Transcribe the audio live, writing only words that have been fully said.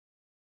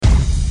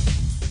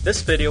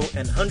This video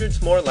and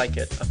hundreds more like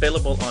it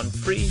available on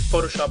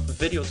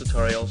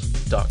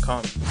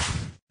freePhotoshopVideoTutorials.com.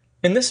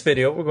 In this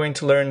video, we're going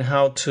to learn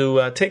how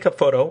to take a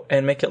photo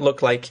and make it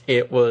look like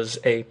it was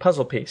a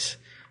puzzle piece.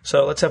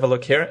 So let's have a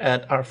look here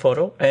at our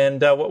photo,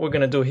 and what we're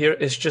going to do here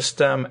is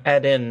just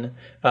add in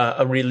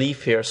a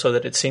relief here so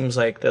that it seems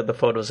like the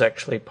photo is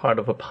actually part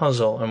of a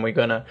puzzle, and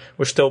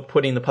we're still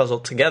putting the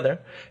puzzle together,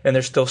 and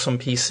there's still some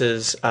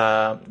pieces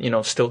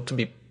still to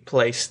be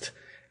placed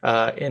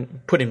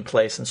put in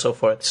place and so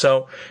forth.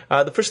 So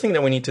the first thing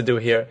that we need to do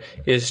here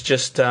is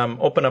just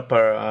open up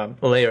our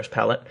layers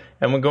palette,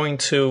 and we're going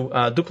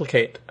to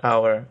duplicate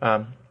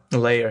our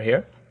layer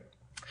here,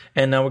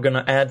 and now we're going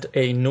to add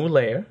a new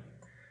layer.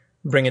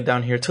 Bring it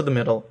down here to the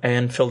middle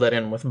and fill that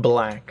in with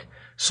black.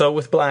 So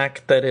with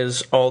black, that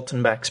is Alt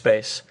and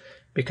Backspace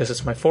because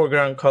it's my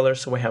foreground color,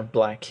 so we have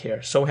black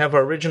here. So we have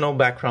our original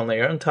background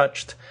layer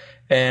untouched,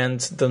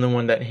 and the new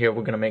one that here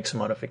we're going to make some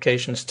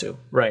modifications to.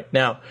 Right,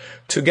 now,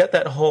 to get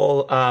that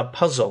whole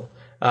puzzle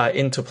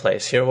into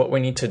place here, what we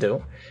need to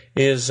do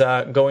is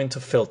go into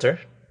Filter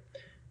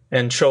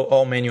and show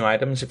all menu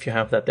items if you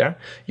have that there.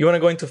 You want to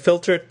go into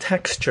Filter,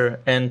 Texture,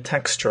 and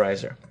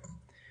Texturizer.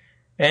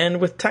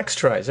 And with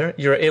Texturizer,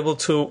 you're able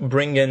to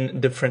bring in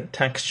different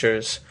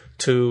textures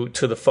to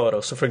the photo.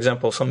 So for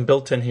example, some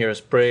built in here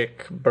is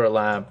brick,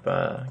 burlap,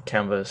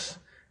 canvas,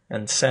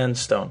 and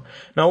sandstone.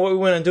 Now what we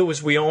want to do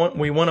is we want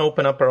to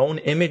open up our own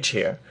image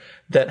here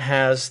that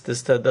has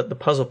the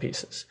puzzle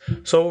pieces.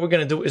 So what we're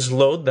going to do is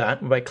load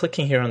that by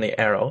clicking here on the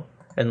arrow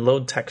and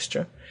load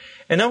texture.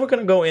 And now we're going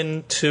to go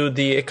into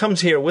it comes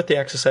here with the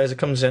exercise,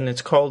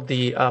 it's called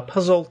the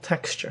puzzle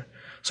texture.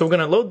 So we're going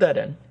to load that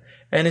in.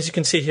 And as you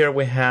can see here,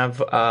 we have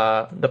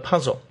the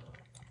puzzle.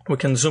 We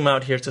can zoom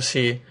out here to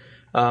see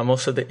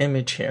most of the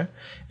image here.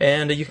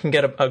 And you can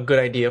get a good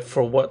idea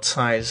for what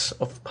size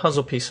of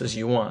puzzle pieces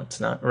you want.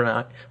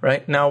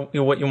 Right? Now,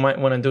 what you might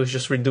want to do is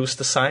just reduce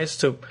the size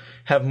to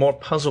have more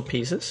puzzle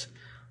pieces.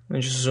 Let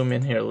me just zoom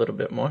in here a little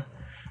bit more.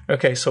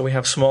 Okay, so we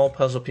have small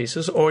puzzle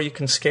pieces, or you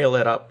can scale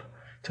it up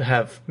to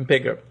have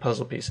bigger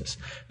puzzle pieces.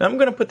 Now I'm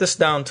going to put this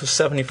down to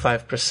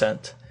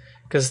 75%.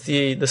 Because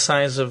the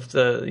size of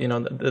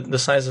the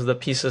size of the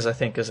pieces, I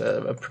think, is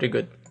a pretty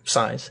good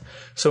size.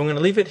 So I'm going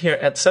to leave it here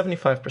at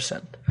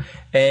 75%,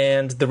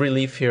 and the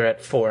relief here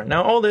at 4.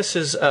 Now all this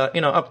is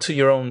up to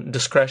your own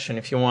discretion.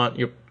 If you want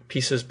your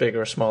pieces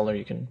bigger or smaller,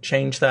 you can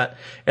change that.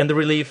 And the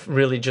relief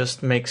really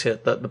just makes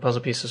it that the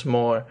puzzle pieces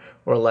more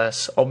or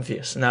less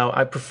obvious. Now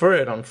I prefer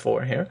it on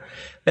 4 here.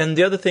 And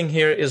the other thing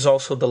here is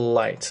also the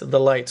light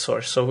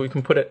source. So we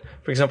can put it,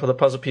 for example, the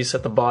puzzle piece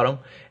at the bottom,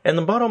 and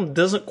the bottom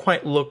doesn't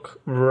quite look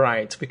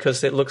right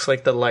because it looks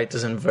like the light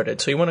is inverted.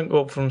 So you want to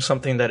go from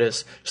something that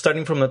is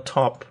starting from the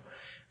top,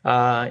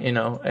 so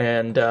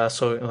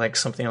like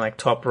something like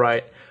top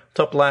right.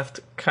 Top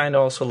left kind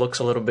of also looks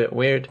a little bit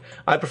weird.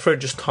 I prefer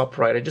just top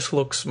right. It just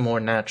looks more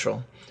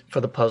natural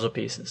for the puzzle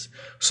pieces.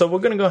 So we're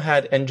going to go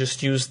ahead and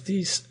just use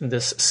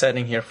this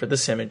setting here for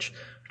this image,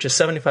 which is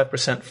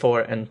 75% 4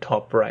 and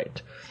top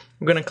right.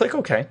 We're going to click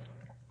OK.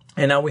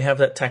 And now we have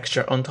that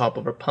texture on top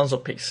of our puzzle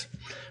piece.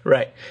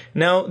 Right.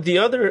 Now, the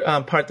other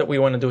part that we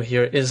want to do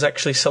here is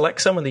actually select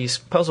some of these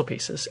puzzle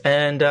pieces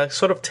and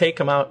sort of take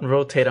them out and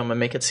rotate them and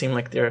make it seem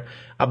like they're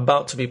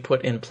about to be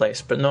put in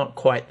place, but not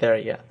quite there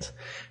yet.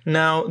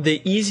 Now,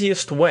 the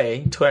easiest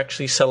way to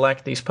actually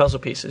select these puzzle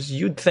pieces,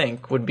 you'd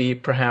think, would be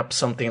perhaps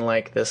something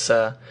like this,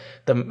 the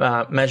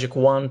Magic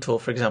Wand tool,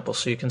 for example,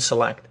 so you can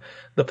select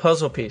the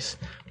puzzle piece.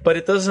 But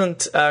it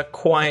doesn't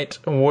quite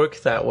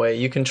work that way.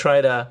 You can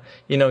try to,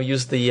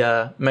 use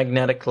the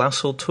magnetic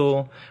lasso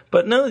tool,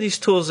 but none of these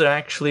tools are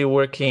actually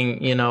working,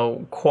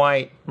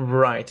 quite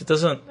right. It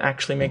doesn't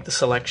actually make the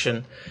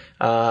selection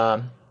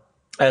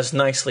as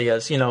nicely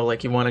as,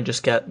 like you want to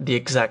just get the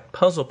exact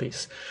puzzle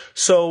piece.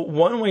 So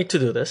one way to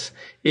do this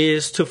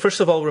is to, first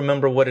of all,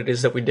 remember what it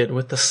is that we did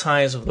with the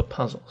size of the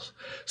puzzles.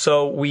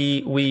 So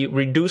we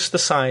reduced the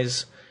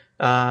size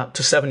to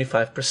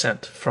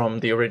 75% from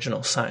the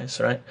original size,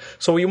 right?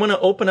 So we want to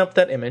open up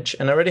that image,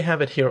 and I already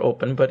have it here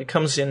open, but it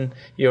comes in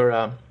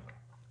your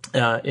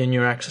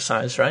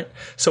exercise, right?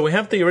 So we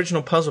have the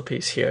original puzzle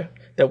piece here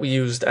that we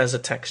used as a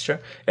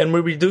texture, and we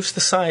reduced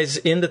the size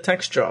in the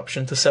texture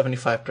option to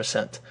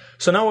 75%.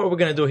 So now what we're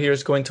going to do here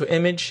is go into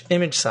image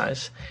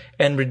size,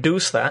 and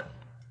reduce that,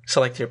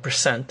 select your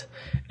percent,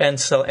 and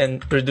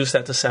reduce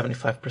that to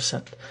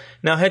 75%.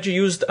 Now, had you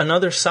used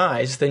another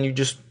size, then you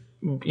just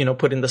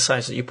put in the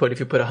size that you put.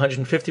 If you put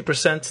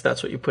 150%,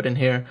 that's what you put in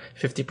here,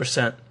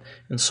 50%,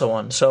 and so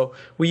on. So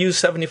we use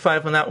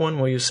 75 on that one,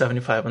 we'll use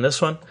 75 on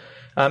this one.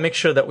 Make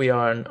sure that we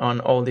are on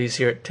all these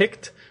here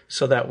ticked,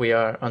 so that we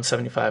are on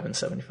 75 and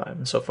 75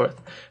 and so forth.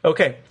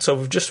 Okay, so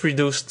we've just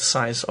reduced the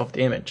size of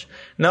the image.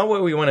 Now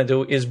what we want to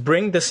do is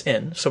bring this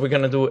in. So we're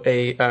going to do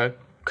a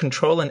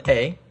Control and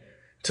A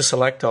to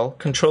select all,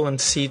 Control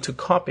and C to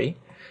copy,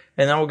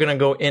 and now we're going to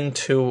go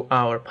into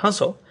our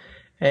puzzle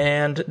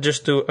and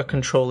just do a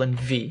Control and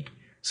V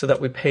so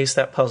that we paste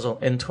that puzzle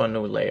into a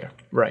new layer.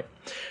 Right.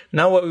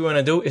 Now what we want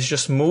to do is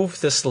just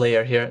move this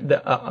layer here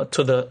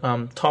to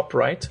the top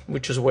right,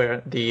 which is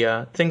where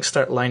the things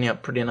start lining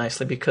up pretty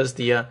nicely, because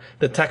the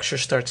texture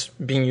starts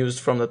being used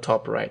from the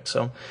top right.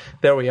 So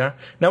there we are.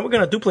 Now we're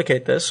going to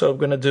duplicate this. So I'm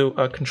going to do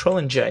Control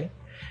and J,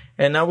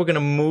 and now we're going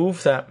to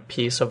move that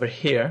piece over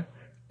here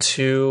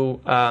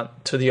to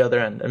the other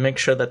end and make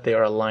sure that they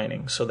are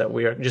aligning, so that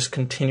we are just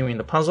continuing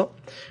the puzzle.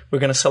 We're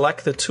going to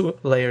select the two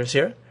layers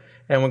here,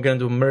 and we're going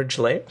to do merge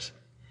layers.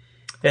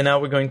 And now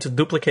we're going to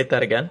duplicate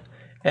that again,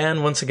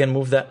 and once again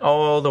move that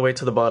all the way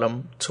to the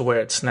bottom to where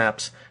it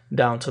snaps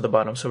down to the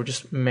bottom. So we're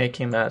just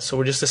making that. So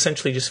we're just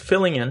essentially just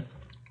filling in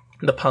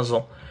the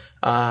puzzle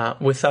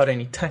without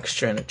any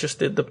texture in it, just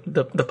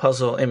the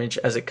puzzle image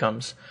as it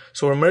comes.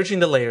 So we're merging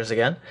the layers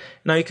again.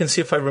 Now you can see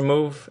if I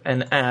remove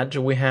and add,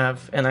 we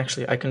have, and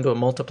actually I can do a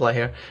multiply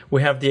here,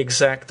 we have the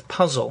exact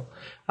puzzle,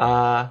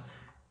 over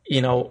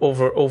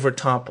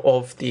top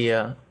of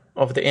the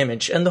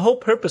image. And the whole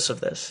purpose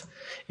of this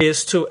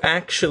is to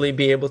actually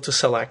be able to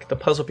select the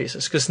puzzle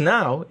pieces, because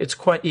now it's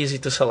quite easy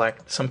to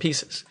select some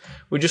pieces.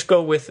 We just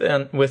go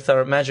with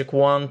our magic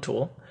wand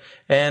tool,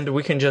 and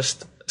we can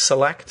just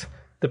select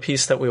the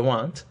piece that we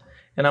want.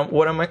 And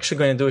what I'm actually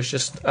going to do is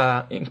just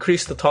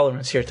increase the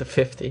tolerance here to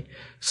 50,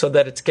 so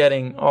that it's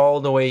getting all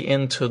the way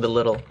into the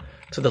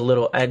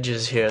little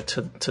edges here,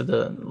 to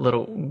the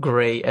little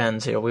gray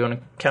ends here. We want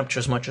to capture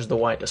as much as the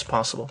white as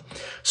possible.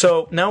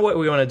 So now what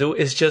we want to do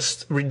is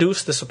just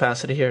reduce this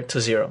opacity here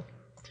to 0.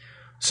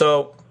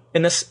 So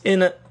in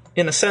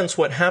a sense,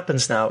 what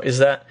happens now is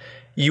that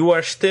you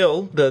are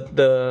still,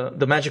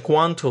 the magic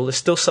wand tool is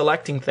still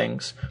selecting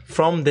things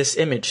from this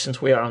image,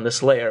 since we are on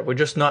this layer. We're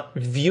just not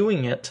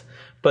viewing it,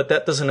 but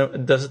that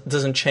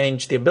doesn't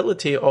change the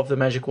ability of the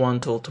magic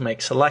wand tool to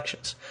make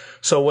selections.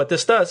 So what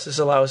this does is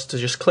allow us to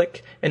just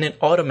click, and it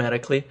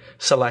automatically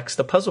selects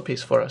the puzzle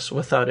piece for us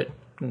without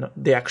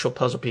the actual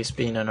puzzle piece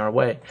being in our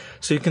way.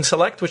 So you can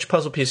select which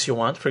puzzle piece you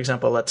want. For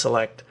example, let's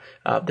select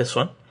this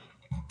one.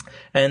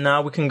 And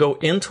now we can go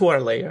into our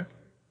layer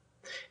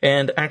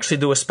and actually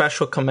do a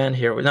special command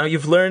here. Now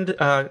you've learned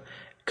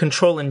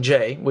Control and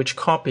J, which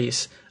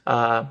copies,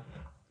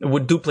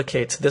 would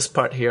duplicate this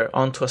part here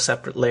onto a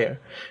separate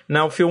layer.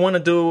 Now if you want to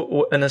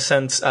do, in a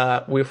sense,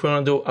 if we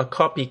want to do a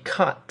copy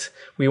cut,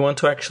 we want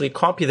to actually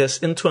copy this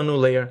into a new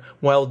layer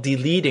while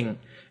deleting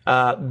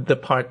the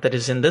part that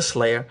is in this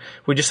layer.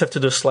 We just have to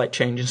do a slight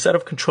change. Instead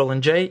of Control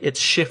and J, it's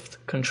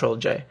Shift Control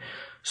J.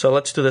 So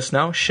let's do this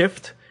now.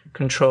 Shift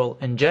Control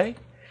and J.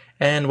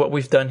 And what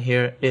we've done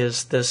here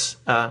is this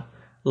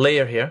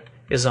layer here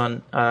is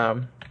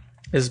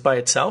by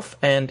itself,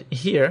 and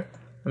here,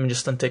 let me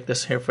just untick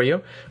this here for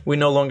you, we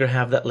no longer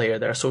have that layer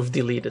there, so we've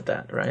deleted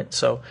that, right?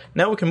 So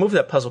now we can move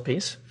that puzzle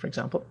piece, for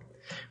example.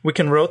 We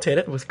can rotate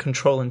it with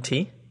Control and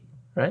T,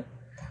 right?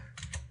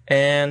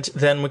 And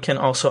then we can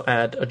also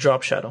add a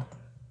drop shadow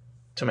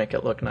to make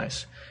it look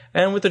nice.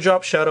 And with the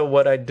drop shadow,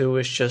 what I do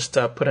is just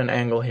put an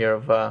angle here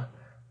of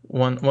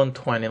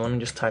 120. Let me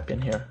just type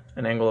in here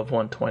an angle of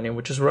 120,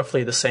 which is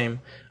roughly the same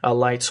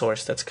light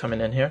source that's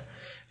coming in here.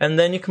 And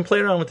then you can play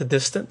around with the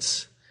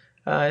distance.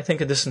 I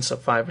think a distance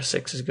of 5 or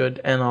 6 is good,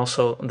 and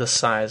also the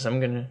size. I'm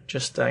going to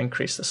just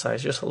increase the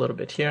size just a little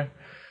bit here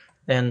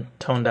and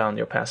tone down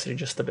the opacity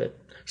just a bit.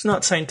 It's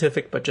not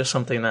scientific, but just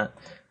something that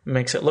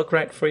makes it look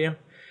right for you.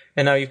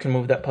 And now you can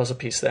move that puzzle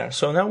piece there.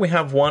 So now we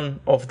have one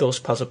of those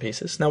puzzle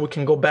pieces. Now we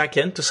can go back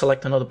in to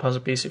select another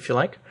puzzle piece if you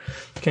like.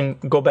 You can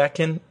go back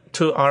in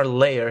to our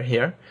layer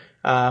here.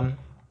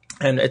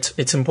 And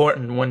it's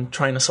important when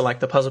trying to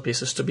select the puzzle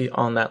pieces to be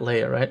on that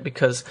layer, right?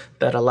 Because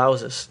that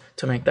allows us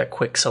to make that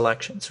quick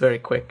selection. It's very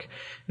quick.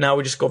 Now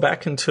we just go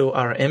back into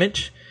our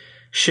image,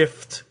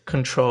 Shift,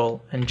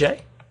 Control, and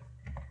J.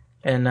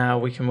 And now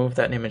we can move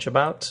that image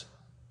about,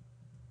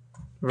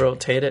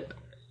 rotate it,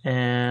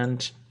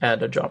 and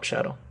add a drop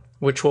shadow,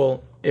 which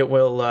won't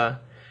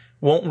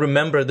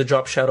remember the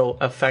drop shadow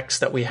effects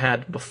that we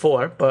had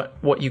before, but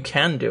what you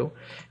can do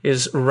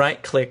is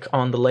right click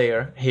on the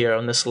layer here,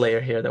 on this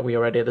layer here that we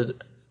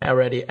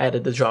already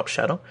added the drop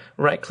shadow.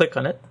 Right click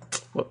on it,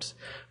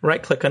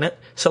 right click on it,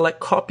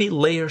 select copy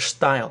layer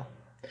style.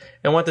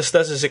 And what this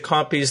does is it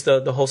copies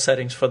the whole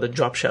settings for the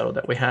drop shadow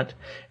that we had.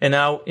 And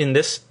now in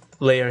this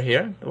layer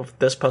here, of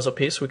this puzzle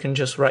piece, we can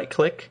just right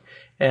click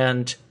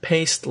and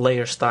paste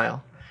layer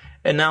style.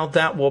 And now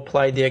that will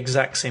apply the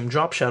exact same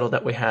drop shadow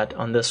that we had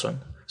on this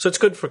one. So it's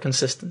good for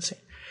consistency.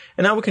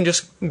 And now we can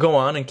just go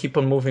on and keep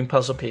on moving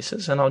puzzle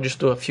pieces, and I'll just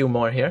do a few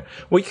more here.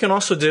 What you can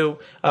also do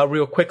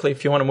real quickly,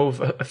 if you want to move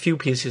a few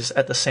pieces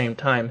at the same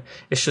time,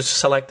 is just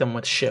select them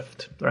with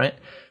Shift, right?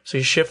 So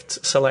you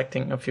Shift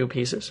selecting a few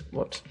pieces.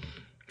 Whoops.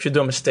 If you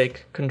do a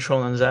mistake,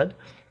 Control and Z.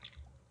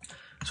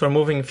 So we're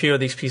moving a few of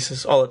these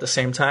pieces all at the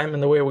same time,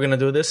 and the way we're going to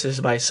do this is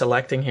by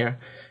selecting here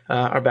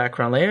our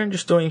background layer and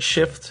just doing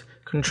Shift,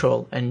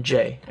 Control, and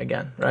J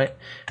again, right?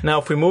 Now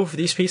if we move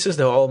these pieces,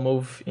 they'll all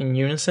move in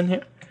unison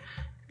here.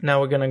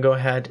 Now we're going to go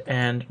ahead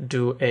and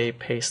do a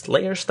paste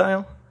layer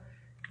style,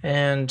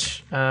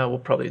 and we'll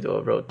probably do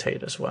a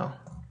rotate as well.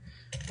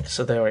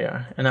 So there we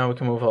are. And now we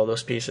can move all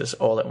those pieces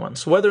all at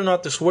once. Whether or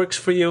not this works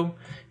for you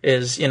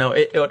is,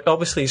 it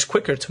obviously is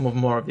quicker to move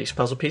more of these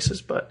puzzle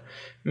pieces, but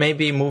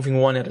maybe moving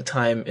one at a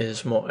time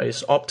is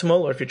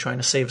optimal, or if you're trying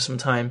to save some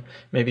time,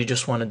 maybe you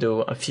just want to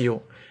do a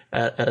few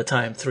at a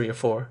time, 3 or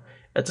 4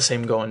 at the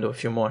same go and do a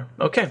few more.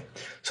 Okay,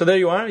 so there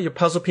you are, your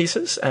puzzle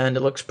pieces, and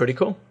it looks pretty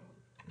cool.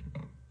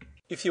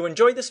 If you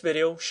enjoyed this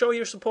video, show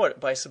your support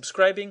by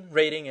subscribing,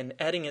 rating, and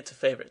adding it to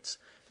favorites.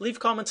 Leave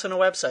comments on our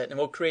website and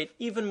we'll create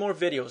even more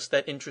videos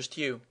that interest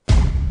you.